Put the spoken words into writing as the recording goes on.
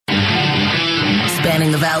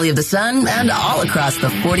spanning the Valley of the Sun and all across the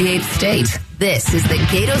 48th state. This is the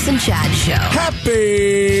Gatos and Chad Show.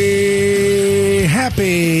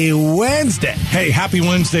 Happy Wednesday. Hey, happy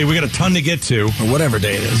Wednesday. We got a ton to get to. Or whatever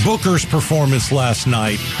day it is. Booker's performance last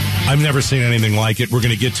night. I've never seen anything like it. We're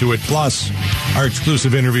going to get to it. Plus, our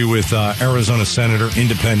exclusive interview with Arizona Senator,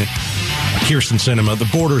 Independent, Kirsten Sinema. The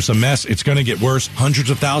border's a mess. It's going to get worse.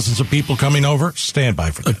 Hundreds of thousands of people coming over. Stand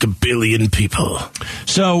by for that. Like a billion people.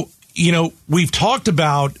 So, we've talked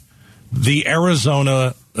about the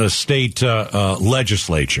Arizona state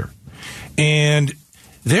legislature. And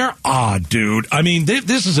they're odd, dude. I mean,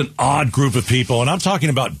 this is an odd group of people, and I'm talking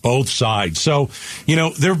about both sides. So,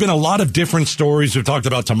 there have been a lot of different stories. We've talked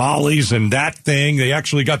about tamales and that thing. They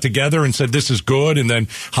actually got together and said, this is good, and then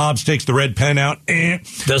Hobbs takes the red pen out.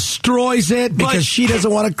 Destroys it because she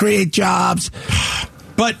doesn't want to create jobs.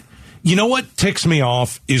 But you know what ticks me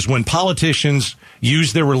off is when politicians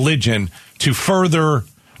use their religion to further,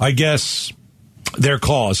 I guess, their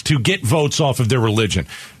cause, to get votes off of their religion.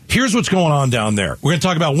 Here's what's going on down there. We're going to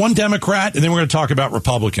talk about one Democrat, and then we're going to talk about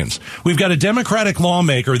Republicans. We've got a Democratic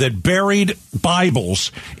lawmaker that buried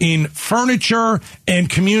Bibles in furniture and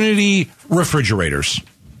community refrigerators.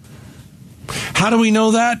 How do we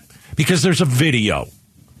know that? Because there's a video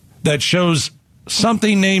that shows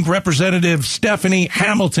something named Representative Stephanie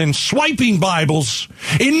Hamilton swiping Bibles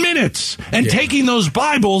in minutes and taking those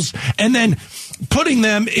Bibles and then putting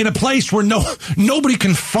them in a place where nobody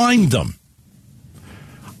can find them.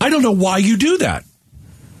 I don't know why you do that.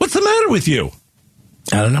 What's the matter with you?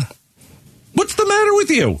 I don't know. What's the matter with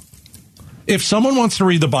you? If someone wants to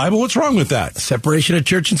read the Bible, what's wrong with that? Separation of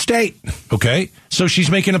church and state. Okay. So she's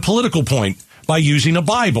making a political point by using a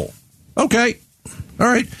Bible. Okay. All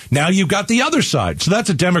right. Now you've got the other side. So that's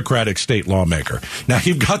a Democratic state lawmaker. Now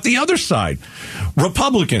you've got the other side.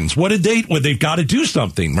 Republicans. What did they've got to do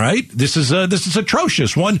something, right? This is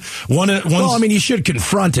atrocious. Well, I mean, you should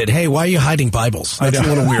confront it. Hey, why are you hiding Bibles? That's a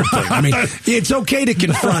little weird thing. I mean, it's okay to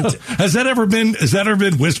confront it. Has that ever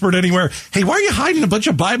been whispered anywhere? Hey, why are you hiding a bunch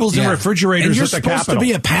of Bibles in refrigerators and at the Capitol? You're supposed to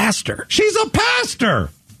be a pastor. She's a pastor.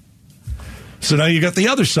 So now you got the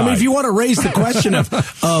other side. I mean, if you want to raise the question of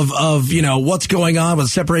what's going on with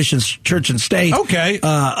separation of church and state, okay,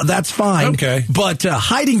 that's fine. Okay, but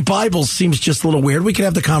hiding Bibles seems just a little weird. We can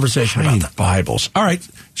have the conversation about that. Bibles. All right,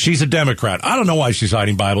 she's a Democrat. I don't know why she's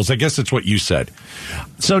hiding Bibles. I guess that's what you said.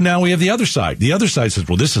 So now we have the other side. The other side says,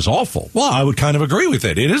 "Well, this is awful." Well, I would kind of agree with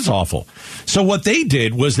it. It is awful. So what they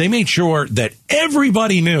did was they made sure that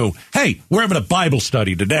everybody knew, hey, we're having a Bible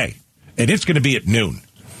study today, and it's going to be at noon.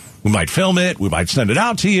 We might film it. We might send it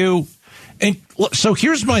out to you. And so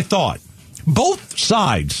here's my thought. Both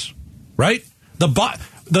sides, right? The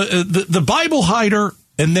Bible hider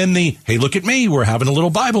and then hey, look at me. We're having a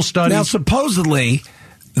little Bible study. Now, supposedly,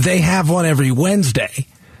 they have one every Wednesday.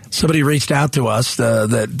 Somebody reached out to us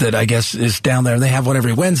that I guess is down there. They have one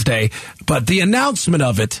every Wednesday. But the announcement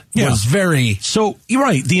of it was very... So, you're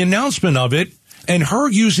right. The announcement of it, and her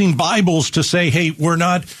using Bibles to say, hey, we're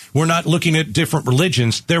not looking at different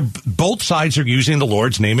religions. Both sides are using the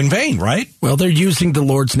Lord's name in vain, right? Well, they're using the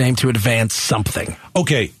Lord's name to advance something.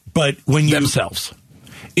 Okay, but when you... Themselves.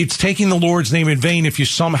 It's taking the Lord's name in vain if you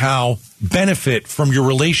somehow benefit from your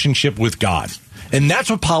relationship with God. And that's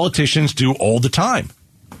what politicians do all the time.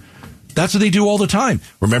 That's what they do all the time.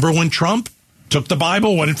 Remember when Trump took the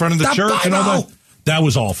Bible, went in front of the church and all that? That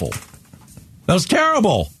was awful. That was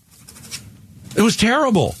terrible. It was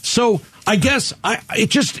terrible. So I guess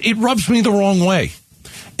it rubs me the wrong way.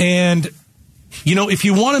 And, if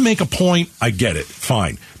you want to make a point, I get it.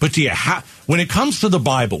 Fine. But when it comes to the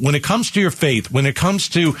Bible, when it comes to your faith, when it comes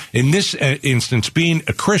to, in this instance, being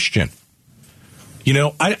a Christian,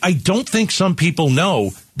 I don't think some people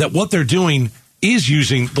know that what they're doing is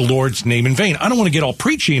using the Lord's name in vain. I don't want to get all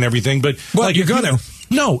preachy and everything, but... Well, you're going to.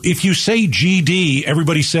 No, if you say GD,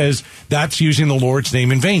 everybody says that's using the Lord's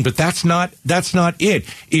name in vain, but that's not it.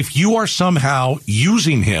 If you are somehow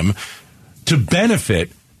using him to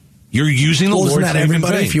benefit, you're using the Lord's name in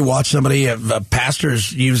vain. If you watch somebody,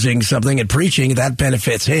 pastors using something and preaching, that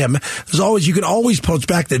benefits him. You can always poach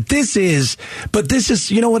back that this is,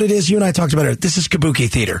 you know what it is? You and I talked about it. This is kabuki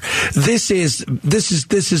theater. This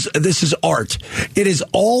is art. It is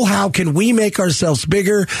all how can we make ourselves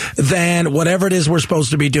bigger than whatever it is we're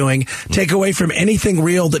supposed to be doing, take away from anything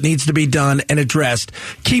real that needs to be done and addressed,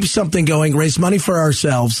 keep something going, raise money for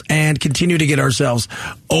ourselves, and continue to get ourselves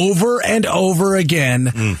over and over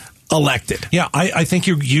again elected. Yeah, I think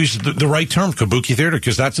you used the right term, kabuki theater,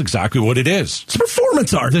 because that's exactly what it is. It's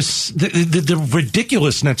performance art. The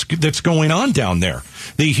ridiculousness that's going on down there.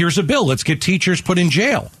 Here's a bill. Let's get teachers put in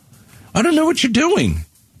jail. I don't know what you're doing.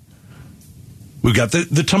 We've got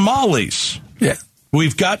the tamales. Yeah.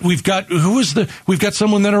 We've got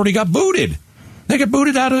someone that already got booted. They got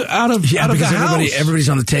booted out of the house. Everybody's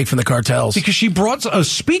on the take from the cartels. Because she brought a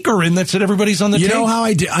speaker in that said everybody's on the take. You know how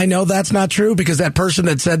I know that's not true? Because that person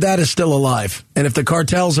that said that is still alive. And if the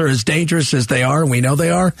cartels are as dangerous as they are, and we know they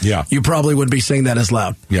are, you probably wouldn't be saying that as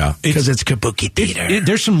loud. Yeah. Because it's kabuki theater.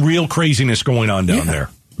 There's some real craziness going on down there.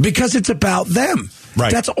 Because it's about them.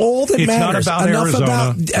 Right. That's all that matters. Not about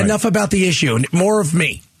Arizona. Enough about the issue. More of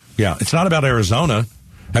me. Yeah. It's not about Arizona.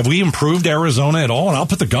 Have we improved Arizona at all? And I'll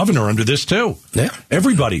put the governor under this too. Yeah,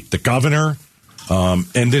 everybody, the governor,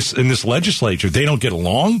 and this legislature, they don't get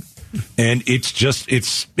along, and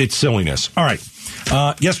it's silliness. All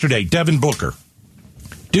right, yesterday, Devin Booker,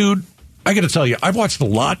 dude, I got to tell you, I've watched a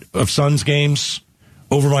lot of Suns games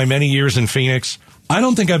over my many years in Phoenix. I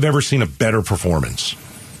don't think I've ever seen a better performance.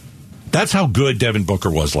 That's how good Devin Booker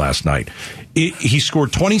was last night. He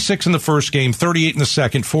scored 26 in the first game, 38 in the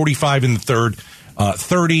second, 45 in the third.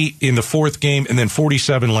 30 in the fourth game, and then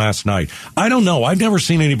 47 last night. I don't know. I've never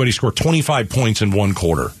seen anybody score 25 points in one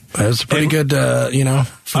quarter. That's pretty good,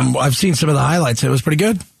 I've seen some of the highlights. It was pretty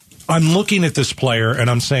good. I'm looking at this player,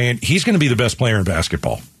 and I'm saying he's going to be the best player in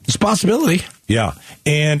basketball. It's a possibility. Yeah.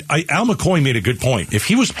 And Al McCoy made a good point. If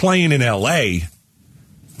he was playing in L.A.,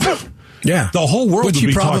 the whole world would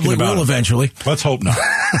be talking about it. Which he probably will eventually. Let's hope not.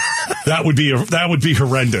 That would be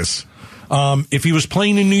horrendous. If he was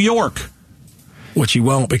playing in New York, which he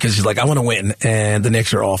won't, because he's like, I want to win, and the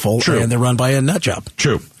Knicks are awful, and they're run by a nut job.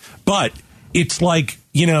 True. But it's like,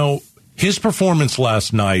 his performance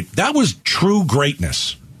last night, that was true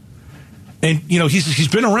greatness. And, he's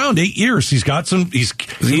been around 8 years. He's got he's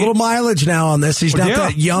a little mileage now on this. He's not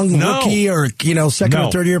that young rookie or, second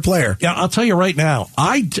or third year player. Yeah, I'll tell you right now,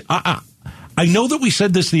 I know that we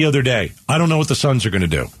said this the other day. I don't know what the Suns are going to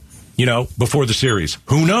do. Before the series.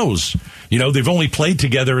 Who knows? They've only played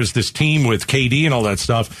together as this team with KD and all that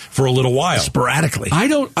stuff for a little while. Sporadically. I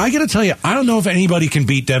got to tell you, I don't know if anybody can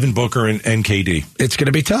beat Devin Booker and KD. It's going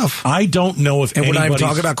to be tough. I don't know if we're not even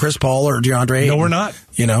talking about Chris Paul or DeAndre. No, we're not.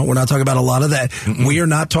 We're not talking about a lot of that. Mm-mm. We are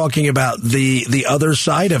not talking about the other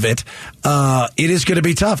side of it. It is going to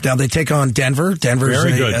be tough. Now, they take on Denver. Denver's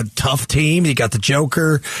a tough team. You got the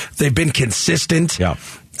Joker. They've been consistent. Yeah.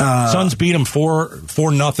 Suns beat them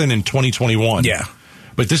 4-0 in 2021. Yeah.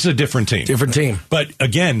 But this is a different team. Different team. But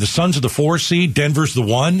again, the Suns are the 4 seed, Denver's the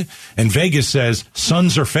 1, and Vegas says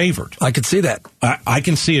Suns are favored. I could see that. I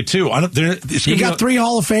can see it too. You got 3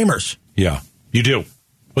 Hall of Famers. Yeah, you do.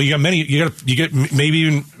 Well, you got many. You get maybe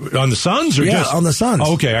even on the Suns or just on the Suns.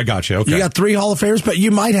 Oh, okay, I got you. Okay, you got 3 Hall of Famers, but you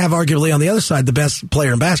might have arguably on the other side the best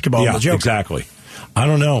player in basketball. Yeah, the Joker. Exactly. I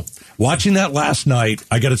don't know. Watching that last night,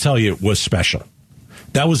 I got to tell you, was special.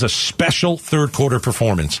 That was a special third quarter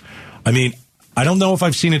performance. I mean, I don't know if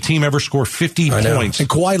I've seen a team ever score 50 points. And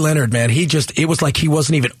Kawhi Leonard, man, it was like he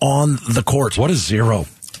wasn't even on the court. What a zero.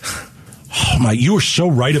 Oh my, you were so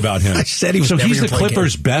right about him. I said he was. So he's the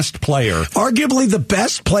Clippers' best player. Arguably the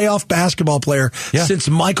best playoff basketball player since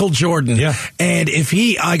Michael Jordan. Yeah. And if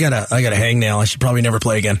I gotta hang now. I should probably never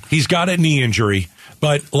play again. He's got a knee injury.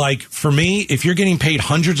 But for me, if you're getting paid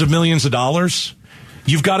hundreds of millions of dollars,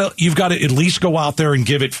 you've got to at least go out there and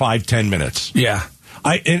give it 5-10 minutes. Yeah.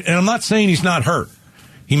 And I'm not saying he's not hurt.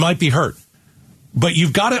 He might be hurt. But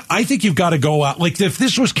I think you've got to go out. Like if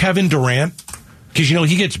this was Kevin Durant, because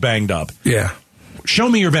he gets banged up. Yeah. Show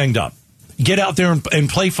me you're banged up. Get out there and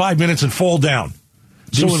play 5 minutes and fall down.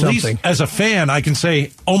 So at least as a fan, I can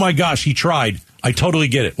say, oh my gosh, he tried. I totally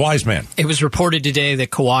get it. Wise man. It was reported today that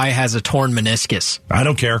Kawhi has a torn meniscus. I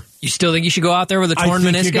don't care. You still think you should go out there with a torn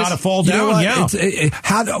meniscus? You got to fall down.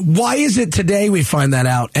 Yeah. Why is it today we find that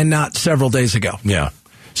out and not several days ago? Yeah.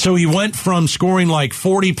 So he went from scoring like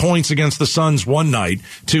 40 points against the Suns one night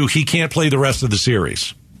to he can't play the rest of the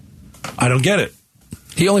series. I don't get it.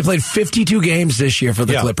 He only played 52 games this year for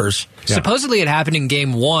the Clippers. Yeah. Supposedly it happened in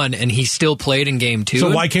Game 1, and he still played in Game 2.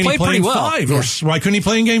 So why can't he play in 5? Yeah. Or why couldn't he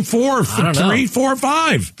play in Game 4, 3, 4,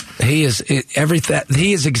 5? He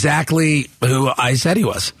is exactly who I said he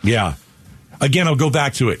was. Yeah. Again, I'll go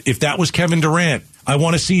back to it. If that was Kevin Durant, I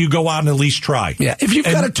want to see you go out and at least try. Yeah. If you've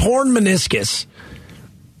got a torn meniscus,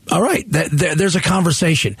 all right, there's a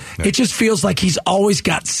conversation. Yeah. It just feels like he's always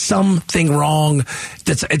got something wrong.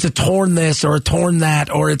 It's a torn this or a torn that,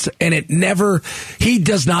 he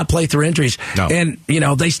does not play through injuries. No. And,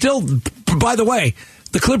 they still, by the way,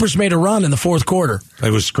 the Clippers made a run in the fourth quarter.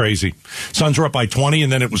 It was crazy. Suns were up by 20,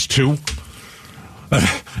 and then it was 2.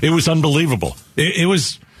 It was unbelievable. It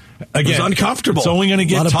was, Again, it was uncomfortable. It's only going to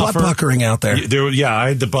get a lot tougher. of butt puckering out there. I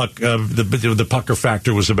had the buck. The pucker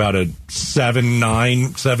factor was about a 7,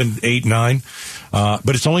 8, 9.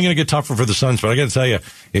 But it's only going to get tougher for the Suns. But I got to tell you,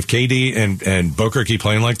 if KD and Booker keep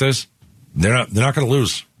playing like this, they're not going to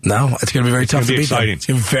lose. No, it's going to be very tough to beat exciting. them. It's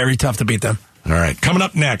going to be very tough to beat them. All right. Coming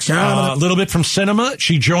up next, a little bit from cinema.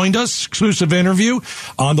 She joined us, exclusive interview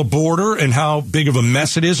on the border and how big of a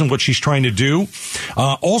mess it is and what she's trying to do.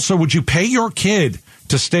 Also, would you pay your kid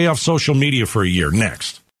to stay off social media for a year?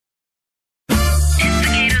 Next. It's the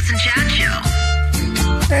Gatos and Chad Show.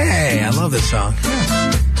 Hey, I love this song.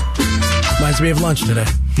 Reminds me of lunch today.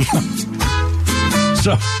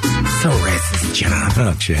 So racist, John.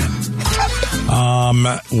 Oh, Chad.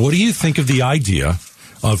 What do you think of the idea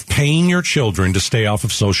of paying your children to stay off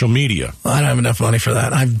of social media? I don't have enough money for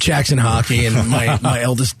that. I'm Jackson Hockey, and my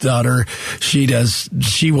eldest daughter,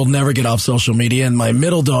 she will never get off social media. And my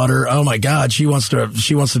middle daughter, oh my God, she wants to be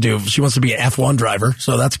an F1 driver,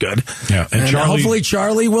 so that's good. Yeah, and hopefully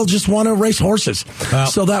Charlie will just want to race horses,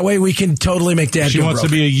 so that way we can totally make Dad. She wants to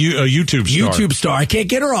be a YouTube star. YouTube star. I can't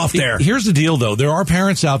get her off there. Here's the deal, though. There are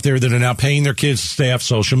parents out there that are now paying their kids to stay off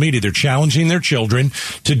social media. They're challenging their children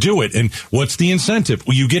to do it. And what's the incentive?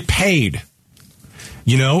 Well, you get paid.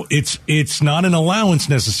 You know, it's not an allowance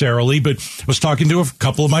necessarily, but I was talking to a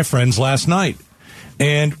couple of my friends last night,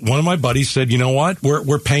 and one of my buddies said, you know what?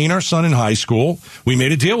 We're paying our son in high school. We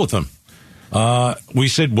made a deal with him. We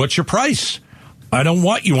said, what's your price? I don't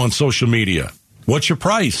want you on social media. What's your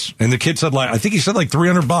price? And the kid said, I think he said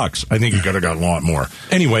 $300. I think he could have got a lot more.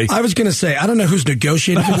 Anyway. I was going to say, I don't know who's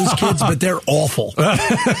negotiating for these kids, but they're awful.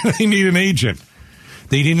 They need an agent.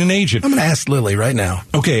 They need an agent. I'm going to ask Lily right now.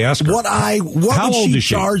 Okay, ask her. What would she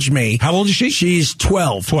charge me? How old is she? She's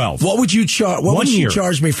 12. 12. What would you charge? What would she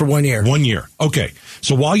charge me for 1 year? 1 year. Okay.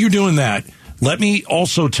 So while you're doing that, let me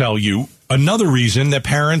also tell you another reason that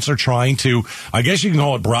parents are trying to, I guess you can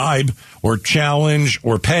call it bribe or challenge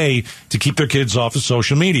or pay to keep their kids off of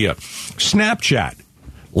social media. Snapchat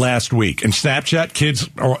last week. And Snapchat kids,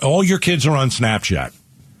 all your kids are on Snapchat.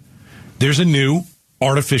 There's a new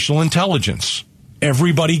artificial intelligence.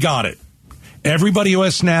 Everybody got it. Everybody who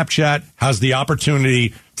has Snapchat has the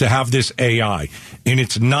opportunity to have this AI. And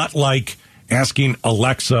it's not like asking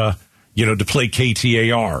Alexa, to play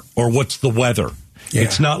KTAR or what's the weather. Yeah.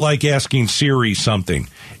 It's not like asking Siri something.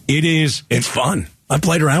 It's fun. I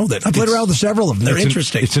played around with it. I played around with several of them. They're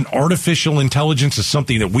interesting. It's an artificial intelligence. It's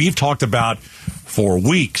something that we've talked about for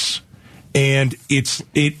weeks. And it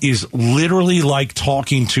is literally like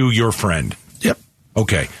talking to your friend. Yep.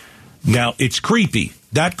 Okay. Now, it's creepy.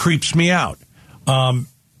 That creeps me out. And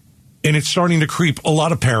it's starting to creep a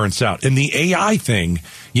lot of parents out. And the AI thing,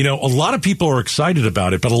 a lot of people are excited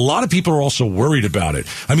about it, but a lot of people are also worried about it.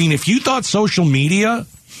 I mean, if you thought social media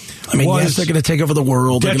yes, they're going to take over the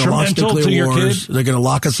world. They're going to launch nuclear wars. They're going to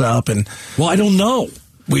lock us up. Well, I don't know.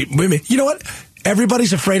 You know what?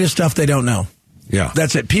 Everybody's afraid of stuff they don't know. Yeah.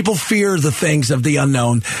 That's it. People fear the things of the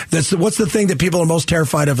unknown. What's the thing that people are most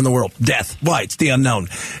terrified of in the world? Death. Why? It's the unknown.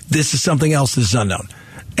 This is something else that's unknown.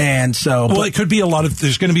 And so... Well, it could be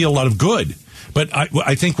there's going to be a lot of good. But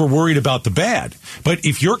I think we're worried about the bad. But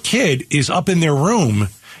if your kid is up in their room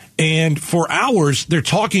and for hours they're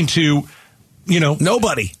talking to,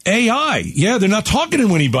 nobody. AI. Yeah, they're not talking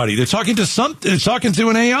to anybody. They're talking to something. They're talking to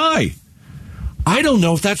an AI. I don't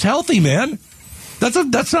know if that's healthy, man.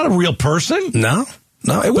 That's not a real person. No.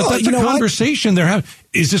 But that's a conversation they're having.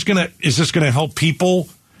 Is this gonna help people?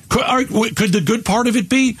 Could the good part of it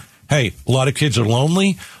be? Hey, a lot of kids are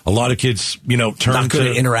lonely. A lot of kids, turn not good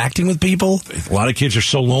at interacting with people. A lot of kids are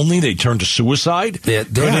so lonely they turn to suicide. Yeah.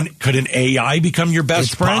 Could an AI become your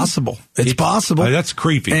best friend? It's possible. That's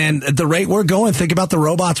creepy. And at the rate we're going, think about the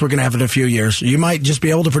robots we're going to have in a few years. You might just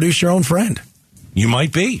be able to produce your own friend. You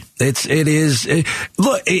might be.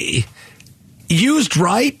 Look. Used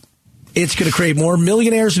right, it's going to create more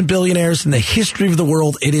millionaires and billionaires in the history of the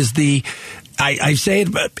world. It is I say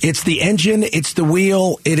it, but it's the engine, it's the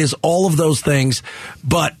wheel, it is all of those things.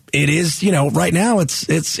 But it is, right now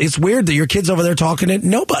it's weird that your kid's over there talking to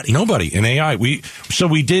nobody. Nobody in AI. We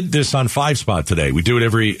did this on 5 Spot today. We do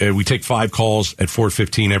it we take 5 calls at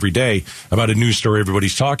 4:15 every day about a news story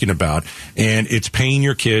everybody's talking about, and it's paying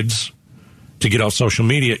your kids to get off social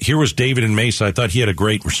media. Here was David in Mesa. I thought he had a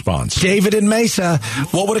great response. David in Mesa,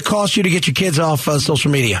 what would it cost you to get your kids off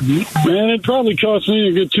social media? Man, it'd probably cost me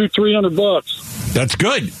a good $200-300. That's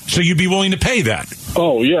good. So you'd be willing to pay that?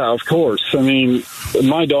 Oh yeah, of course. I mean,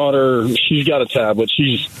 my daughter, she's got a tablet.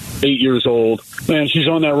 She's 8 years old. Man, she's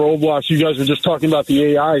on that Roblox. You guys were just talking about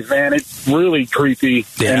the AIs, man. It's really creepy.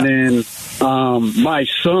 Yeah. And then My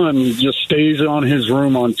son just stays on his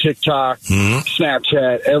room on TikTok,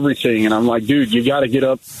 Snapchat, everything. And I'm like, dude, you got to get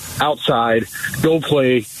up outside, go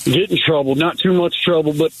play, get in trouble, not too much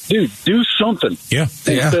trouble, but dude, do something. Yeah.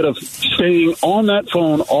 Instead of staying on that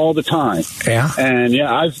phone all the time. Yeah. And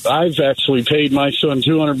I've actually paid my son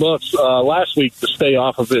 $200 last week to stay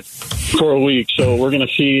off of it for a week. So we're going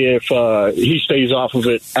to see if he stays off of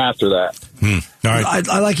it after that. All right.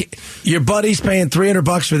 I like it. Your buddy's paying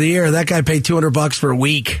 $300 for the year. That guy paid $200 for a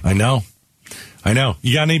week. I know.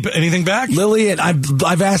 You got anything back? Lily, and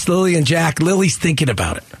I've asked Lily and Jack. Lily's thinking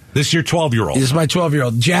about it. This is your 12-year-old. This is my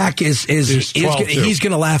 12-year-old. Jack he's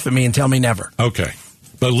going to laugh at me and tell me never. Okay.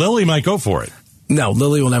 But Lily might go for it. No,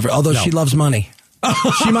 Lily will never. Although she loves money.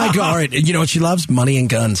 She might go, all right, you know what she loves? Money and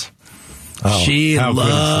guns. Oh, she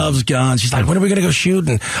loves guns. She's like, when are we going to go shoot?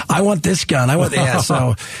 And I want this gun.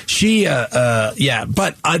 So she,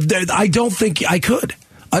 but I don't think I could.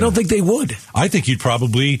 I don't think they would. I think you'd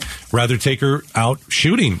probably rather take her out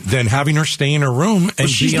shooting than having her stay in her room and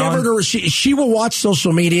she will watch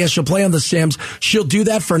social media. She'll play on The Sims. She'll do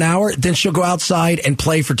that for an hour. Then she'll go outside and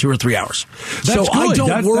play for 2 or 3 hours. That's so good. I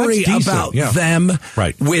don't worry about them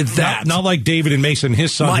with that. Not like David and Mason,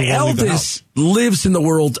 his son. My eldest lives in the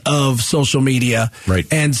world of social media. Right.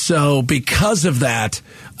 And so because of that,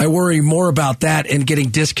 I worry more about that and getting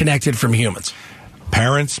disconnected from humans.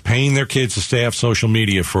 Parents paying their kids to stay off social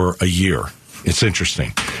media for a year. It's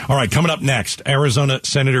interesting. All right, coming up next, Arizona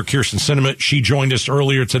Senator Kyrsten Sinema. She joined us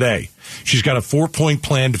earlier today. She's got a 4-point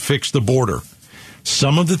plan to fix the border.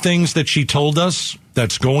 Some of the things that she told us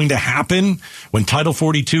that's going to happen when Title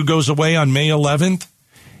 42 goes away on May 11th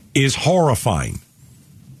is horrifying.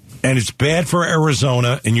 And it's bad for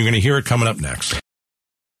Arizona, and you're going to hear it coming up next.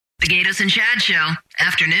 The Gatos and Chad Show,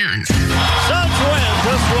 afternoons. Suns win.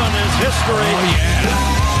 This one is history. Oh, yeah.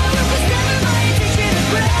 Devin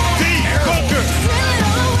Booker.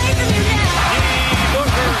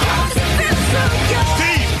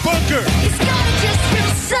 Devin Booker.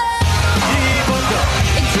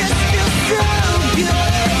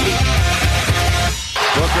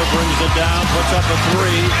 Booker brings it down, puts up a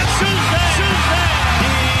 3.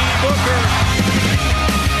 Devin Booker.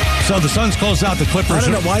 So the Suns close out the Clippers. I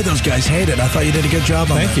don't know why those guys hate it. I thought you did a good job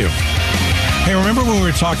on that. Thank you. Hey, remember when we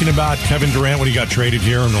were talking about Kevin Durant when he got traded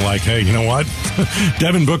here and they're like, hey, you know what?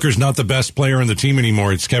 Devin Booker's not the best player on the team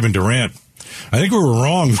anymore. It's Kevin Durant. I think we were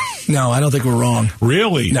wrong. No, I don't think we're wrong.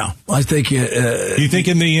 Really? No. I think... you think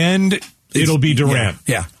in the end it'll be Durant?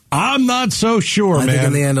 Yeah. I'm not so sure, man. I think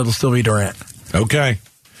in the end it'll still be Durant. Okay.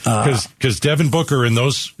 Because Devin Booker in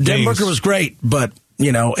those Devin games, Booker was great, but,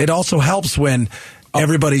 it also helps when...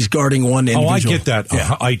 everybody's guarding one individual. Oh, I get that.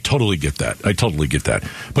 Yeah. I totally get that.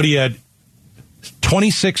 But he had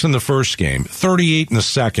 26 in the first game, 38 in the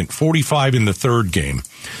second, 45 in the third game,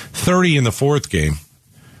 30 in the fourth game.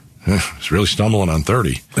 He's really stumbling on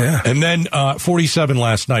 30. Yeah. And then 47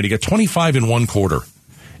 last night. He got 25 in one quarter.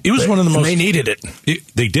 It was one of the most... They needed it.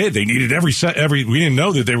 They did. They needed every set. We didn't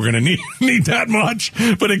know that they were going to need that much,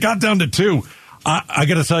 but it got down to 2. I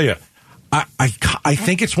got to tell you, I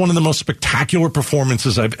think it's one of the most spectacular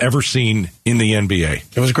performances I've ever seen in the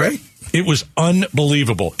NBA. It was great. It was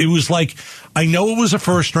unbelievable. It was like, I know it was a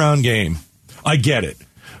first-round game. I get it.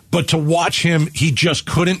 But to watch him, he just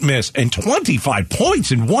couldn't miss. And 25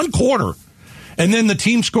 points in one quarter. And then the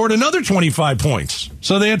team scored another 25 points.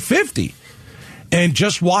 So they had 50. And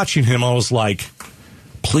just watching him, I was like,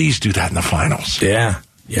 please do that in the finals. Yeah.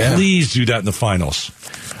 Please do that in the finals.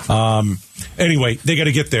 Anyway, they got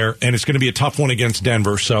to get there, and it's going to be a tough one against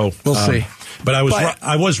Denver. So we'll see. But I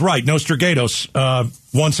was right. Nostragatos,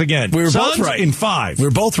 once again. We were Suns both right. in 5. We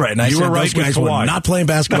were both right. And I said those guys were not playing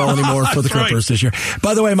basketball anymore for the Clippers this year.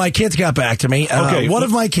 By the way, my kids got back to me. Okay. One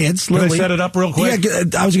of my kids, Can Lily, I set it up real quick? Yeah,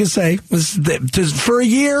 I was going to say, for a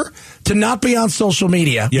year to not be on social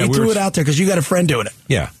media, we threw it out there because you got a friend doing it.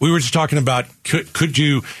 Yeah. We were just talking about, do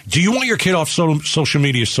you want your kid off social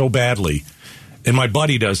media so badly, and my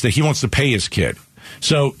buddy does, that he wants to pay his kid.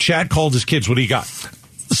 So Chad called his kids. What do you got?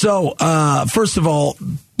 So, first of all,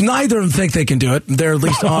 neither of them think they can do it. They're at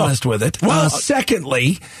least honest with it. Well,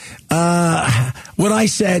 secondly, when I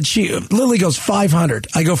said Lily goes 500,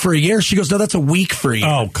 I go for a year. She goes, no, that's a week for a year.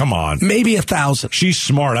 Oh, come on. Maybe 1,000. She's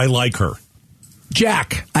smart. I like her.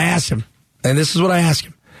 Jack, I asked him, and this is what I asked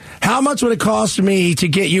him. How much would it cost me to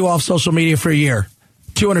get you off social media for a year?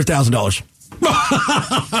 $200,000.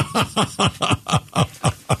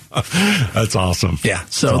 That's awesome. Yeah.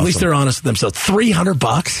 So at least they're honest with themselves.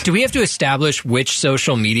 $300. Do we have to establish which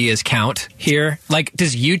social medias count here? Like,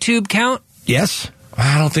 does YouTube count? Yes.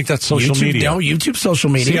 I don't think that's social media. No, YouTube social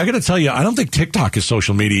media. See, I got to tell you, I don't think TikTok is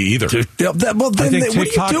social media either. Well, then what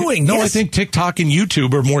are you doing? No, Yes. I think TikTok and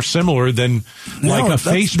YouTube are more similar than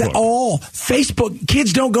Facebook. Facebook.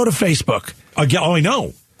 Kids don't go to Facebook. I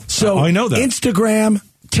know. So I know that. Instagram,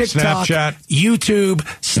 TikTok, Snapchat, YouTube,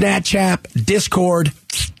 Snapchat, Discord.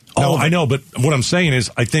 No, I know, but what I'm saying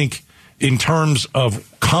is, I think in terms of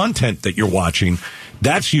content that you're watching,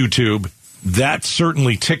 that's YouTube. That's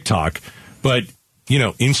certainly TikTok, but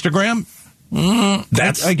Instagram.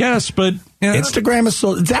 That's I guess, but Instagram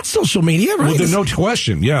is that's social media, right? Well, there's no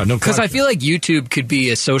question. Yeah, no. Because I feel like YouTube could be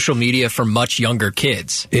a social media for much younger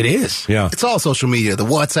kids. It is. Yeah, it's all social media. The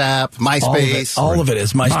WhatsApp, MySpace, all of it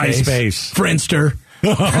is MySpace, Friendster.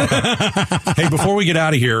 Hey, before we get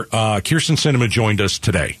out of here, Kyrsten Sinema joined us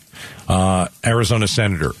today, Arizona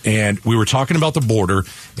senator, and we were talking about the border,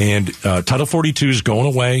 and Title 42 is going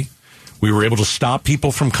away. We were able to stop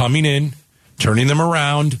people from coming in, turning them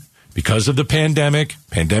around because of the pandemic.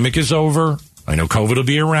 Pandemic is over. I know COVID will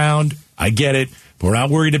be around. I get it. We're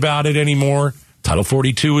not worried about it anymore. Title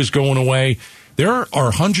 42 is going away. There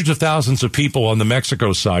are hundreds of thousands of people on the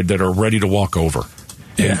Mexico side that are ready to walk over.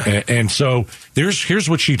 Yeah. And so here's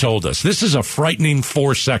what she told us. This is a frightening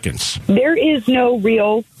 4 seconds. There is no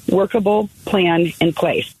real workable plan in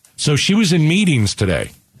place. So she was in meetings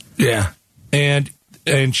today. Yeah. And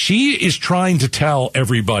she is trying to tell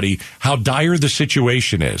everybody how dire the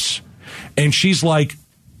situation is. And she's like,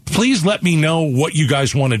 please let me know what you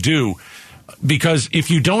guys want to do. Because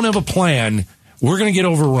if you don't have a plan, we're going to get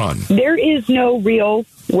overrun. There is no real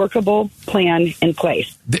workable plan in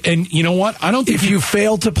place. And you know what? I don't think if you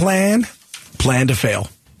fail to plan to fail.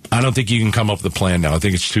 I don't think you can come up with a plan now. I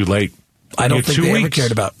think it's too late. I don't think they ever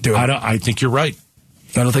cared about doing it. I think you're right.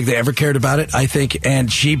 I don't think they ever cared about it. I think,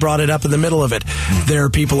 and she brought it up in the middle of it, there are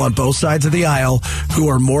people on both sides of the aisle who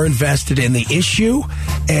are more invested in the issue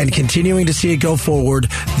and continuing to see it go forward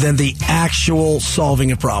than the actual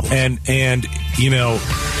solving of problems. And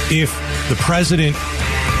if the president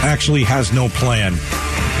actually has no plan,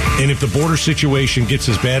 and if the border situation gets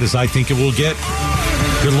as bad as I think it will get,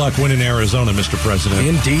 good luck winning Arizona, Mr. President.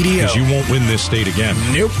 Indeed. Because you won't win this state again.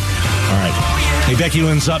 Nope. All right. Hey, Becky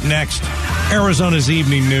Lynn's up next. Arizona's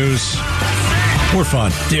Evening News. We're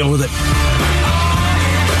fun. Deal with it.